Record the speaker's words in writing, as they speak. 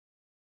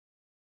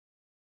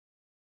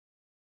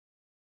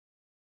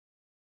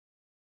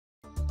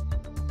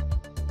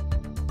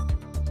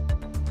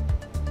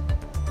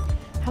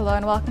Hello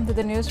and welcome to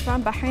the news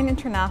from Bahrain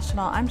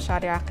International. I'm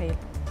Shadi Aqil.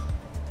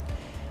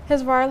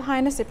 His Royal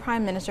Highness the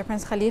Prime Minister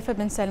Prince Khalifa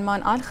bin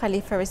Salman Al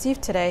Khalifa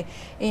received today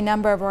a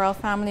number of royal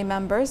family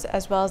members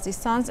as well as the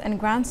sons and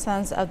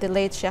grandsons of the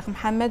late Sheikh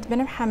Mohammed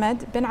bin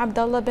Hamad bin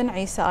Abdullah bin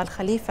Isa Al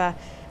Khalifa,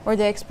 where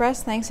they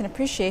expressed thanks and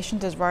appreciation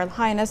to His Royal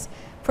Highness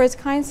for his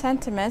kind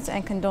sentiments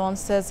and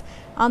condolences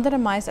on the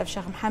demise of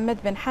Sheikh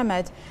Mohammed bin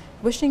Hamad,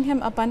 wishing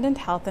him abundant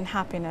health and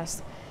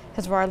happiness.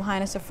 His Royal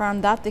Highness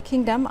affirmed that the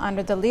kingdom,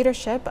 under the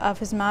leadership of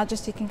His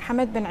Majesty King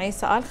Hamad bin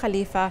Isa Al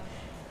Khalifa,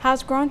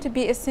 has grown to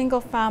be a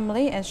single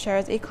family and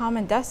shares a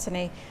common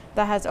destiny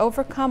that has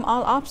overcome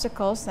all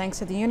obstacles thanks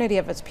to the unity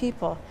of its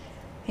people.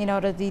 He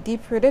noted the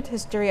deep-rooted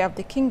history of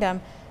the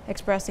kingdom,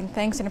 expressing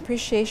thanks and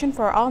appreciation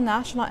for all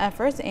national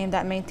efforts aimed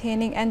at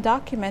maintaining and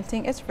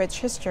documenting its rich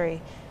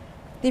history.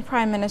 The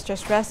Prime Minister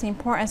stressed the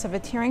importance of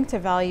adhering to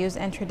values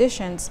and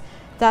traditions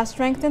that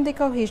strengthen the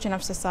cohesion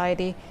of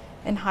society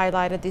and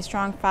highlighted the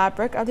strong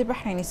fabric of the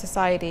Bahraini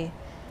society.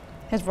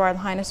 His Royal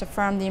Highness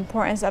affirmed the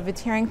importance of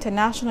adhering to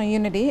national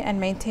unity and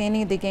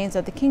maintaining the gains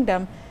of the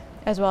kingdom,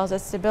 as well as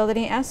its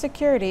stability and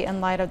security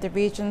in light of the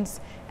region's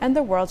and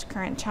the world's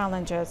current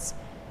challenges.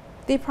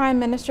 The Prime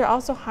Minister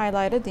also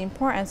highlighted the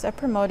importance of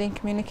promoting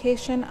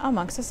communication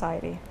among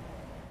society.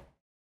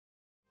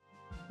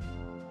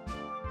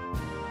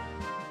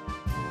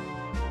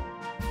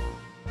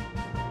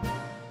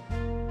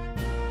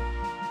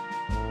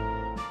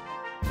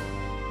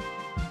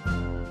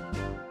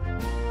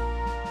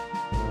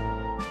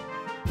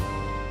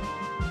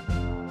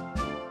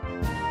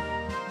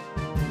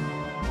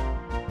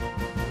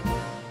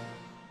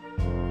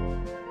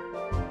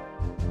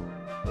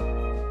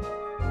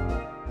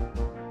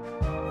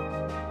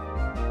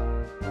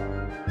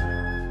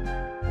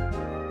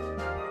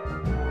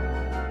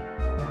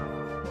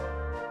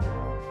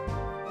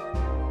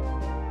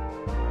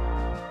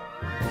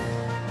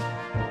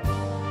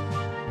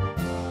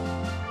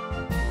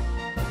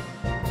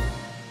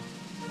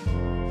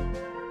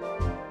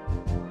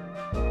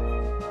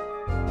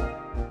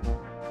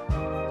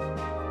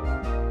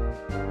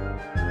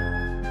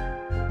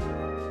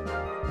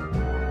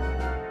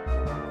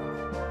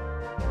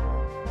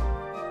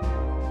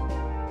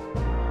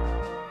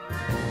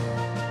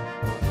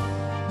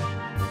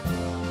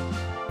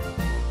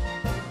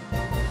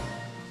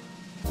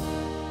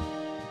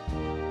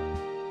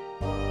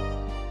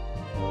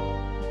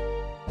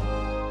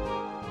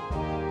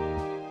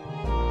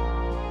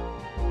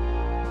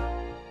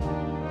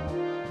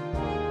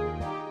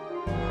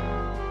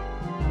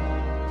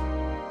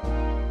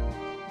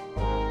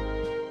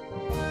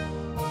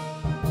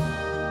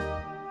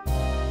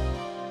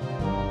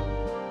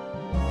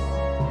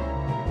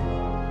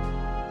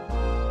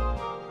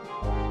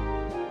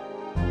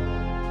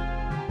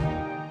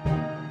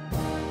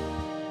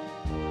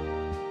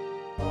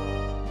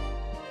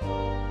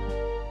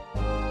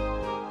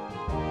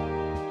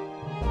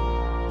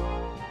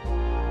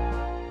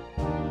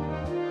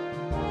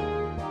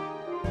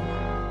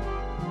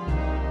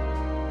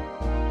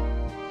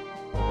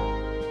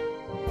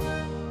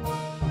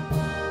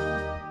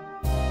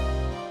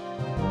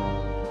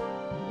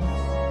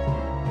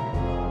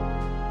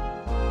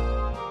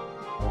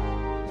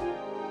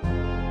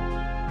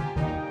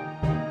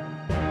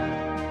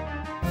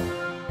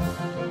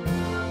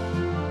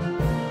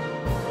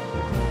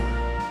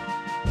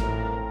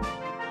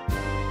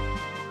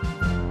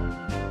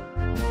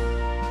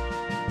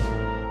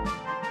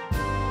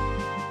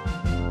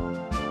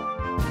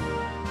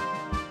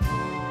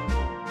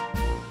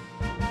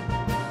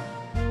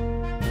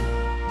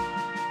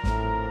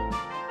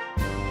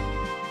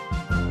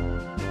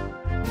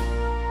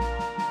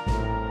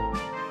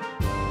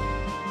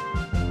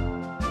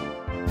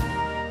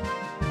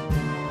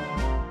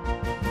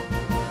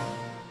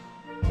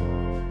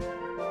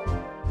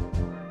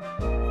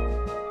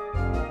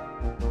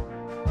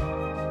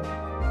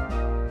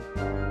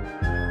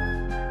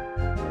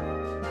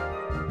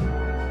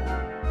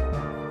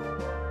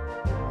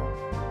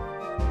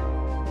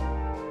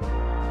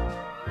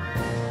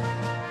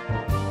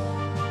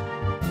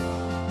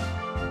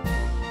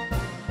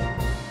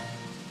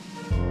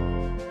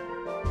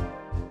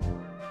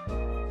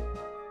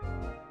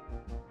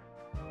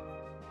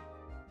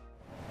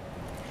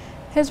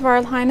 His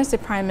Royal Highness the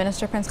Prime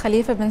Minister Prince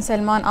Khalifa bin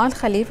Salman Al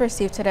Khalifa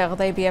received today at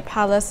Ghudaybiyah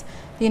Palace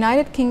the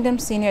United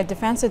Kingdom's Senior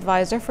Defense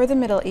Advisor for the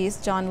Middle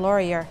East, John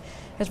Laurier.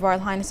 His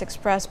Royal Highness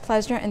expressed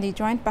pleasure in the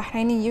joint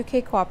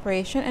Bahraini-UK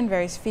cooperation in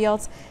various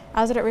fields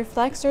as it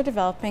reflects their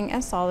developing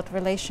and solid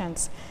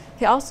relations.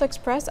 He also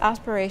expressed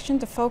aspiration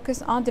to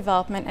focus on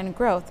development and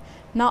growth,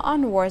 not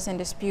on wars and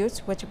disputes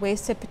which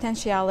wasted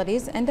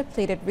potentialities and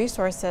depleted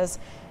resources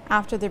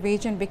after the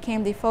region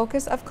became the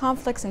focus of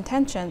conflicts and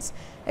tensions,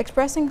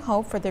 expressing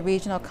hope for the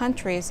regional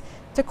countries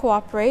to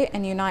cooperate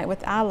and unite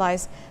with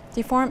allies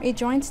to form a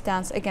joint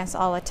stance against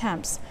all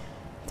attempts.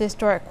 The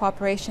historic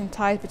cooperation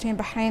ties between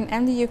Bahrain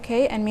and the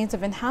UK and means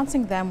of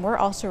enhancing them were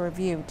also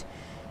reviewed.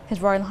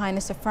 His Royal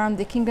Highness affirmed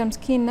the Kingdom's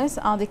keenness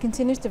on the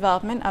continuous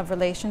development of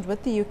relations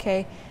with the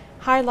UK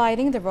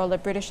highlighting the role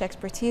of British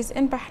expertise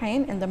in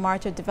Bahrain in the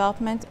march of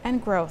development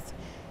and growth.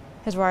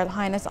 His Royal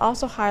Highness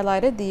also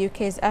highlighted the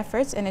UK's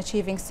efforts in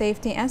achieving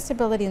safety and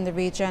stability in the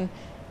region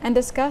and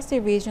discussed the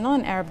regional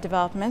and Arab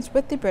developments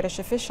with the British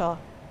official.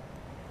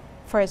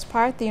 For his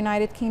part, the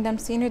United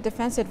Kingdom's Senior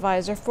Defence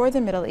Advisor for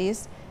the Middle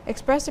East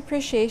expressed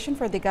appreciation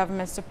for the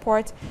government's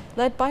support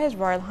led by His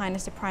Royal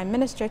Highness the Prime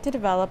Minister to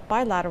develop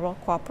bilateral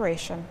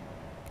cooperation.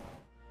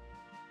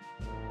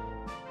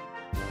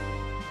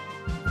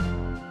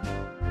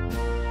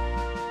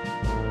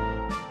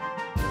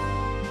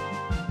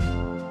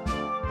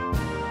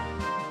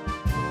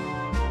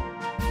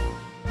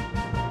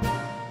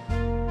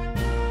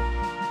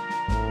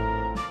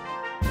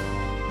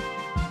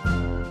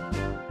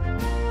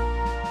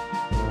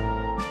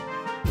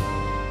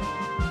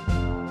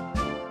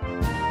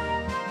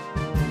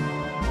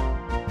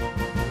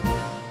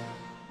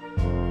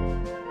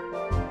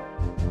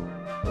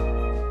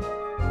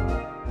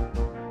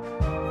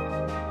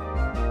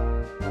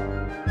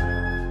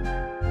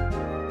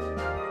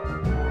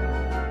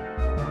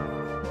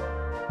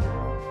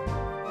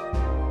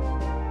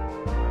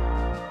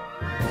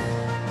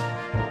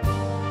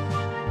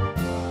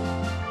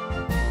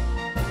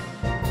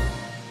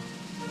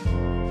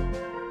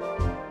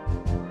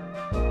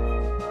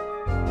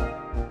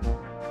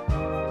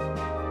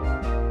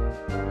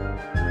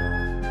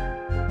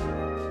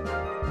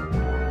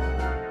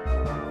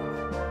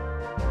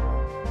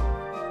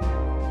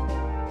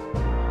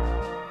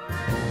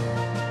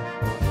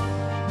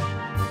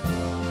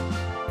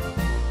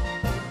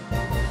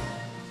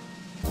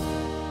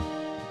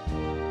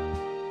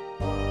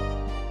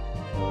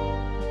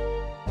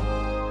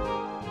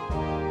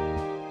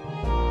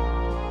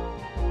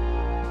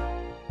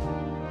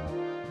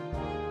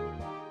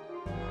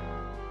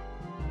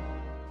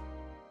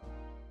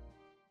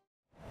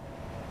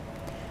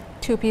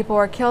 Two people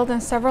were killed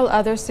and several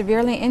others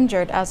severely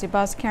injured as a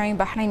bus carrying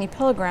Bahraini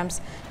pilgrims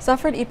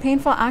suffered a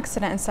painful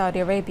accident in Saudi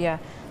Arabia.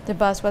 The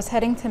bus was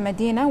heading to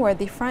Medina where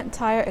the front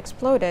tire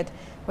exploded,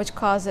 which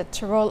caused it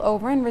to roll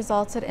over and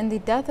resulted in the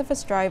death of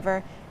its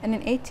driver and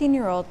an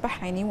 18-year-old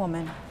Bahraini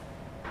woman.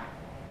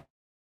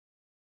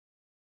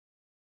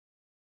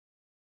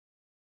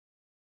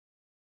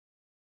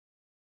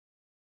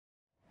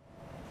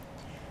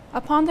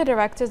 Upon the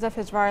directives of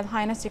His Royal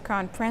Highness the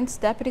Crown Prince,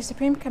 Deputy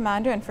Supreme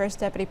Commander and First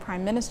Deputy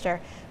Prime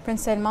Minister,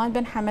 Prince Salman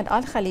bin Hamad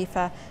Al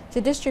Khalifa,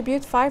 to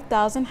distribute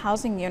 5,000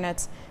 housing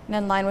units, and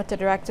in line with the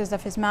directives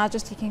of His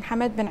Majesty King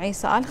Hamad bin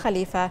Isa Al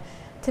Khalifa,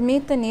 to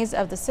meet the needs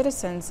of the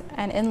citizens,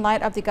 and in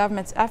light of the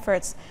government's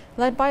efforts,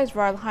 led by His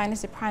Royal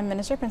Highness the Prime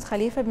Minister Prince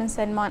Khalifa bin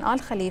Salman Al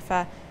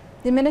Khalifa,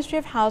 the Ministry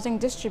of Housing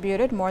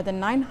distributed more than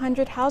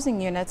 900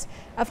 housing units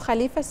of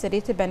Khalifa City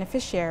to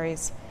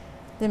beneficiaries.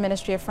 The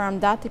Ministry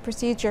affirmed that the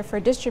procedure for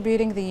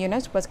distributing the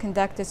units was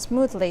conducted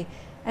smoothly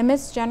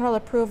amidst general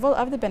approval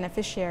of the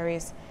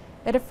beneficiaries.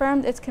 It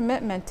affirmed its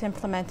commitment to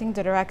implementing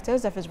the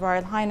directives of His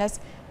Royal Highness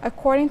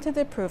according to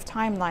the approved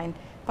timeline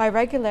by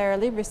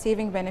regularly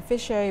receiving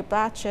beneficiary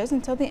batches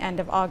until the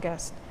end of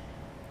August.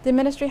 The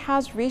Ministry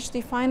has reached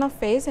the final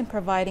phase in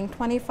providing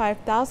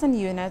 25,000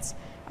 units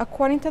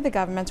according to the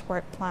government's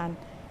work plan.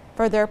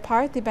 For their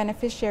part, the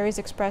beneficiaries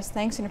expressed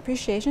thanks and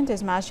appreciation to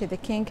His Majesty the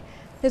King,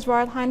 His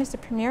Royal Highness the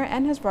Premier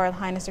and His Royal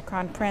Highness the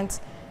Crown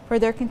Prince for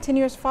their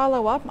continuous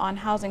follow-up on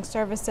housing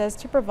services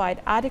to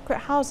provide adequate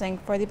housing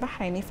for the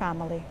Bahraini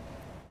family.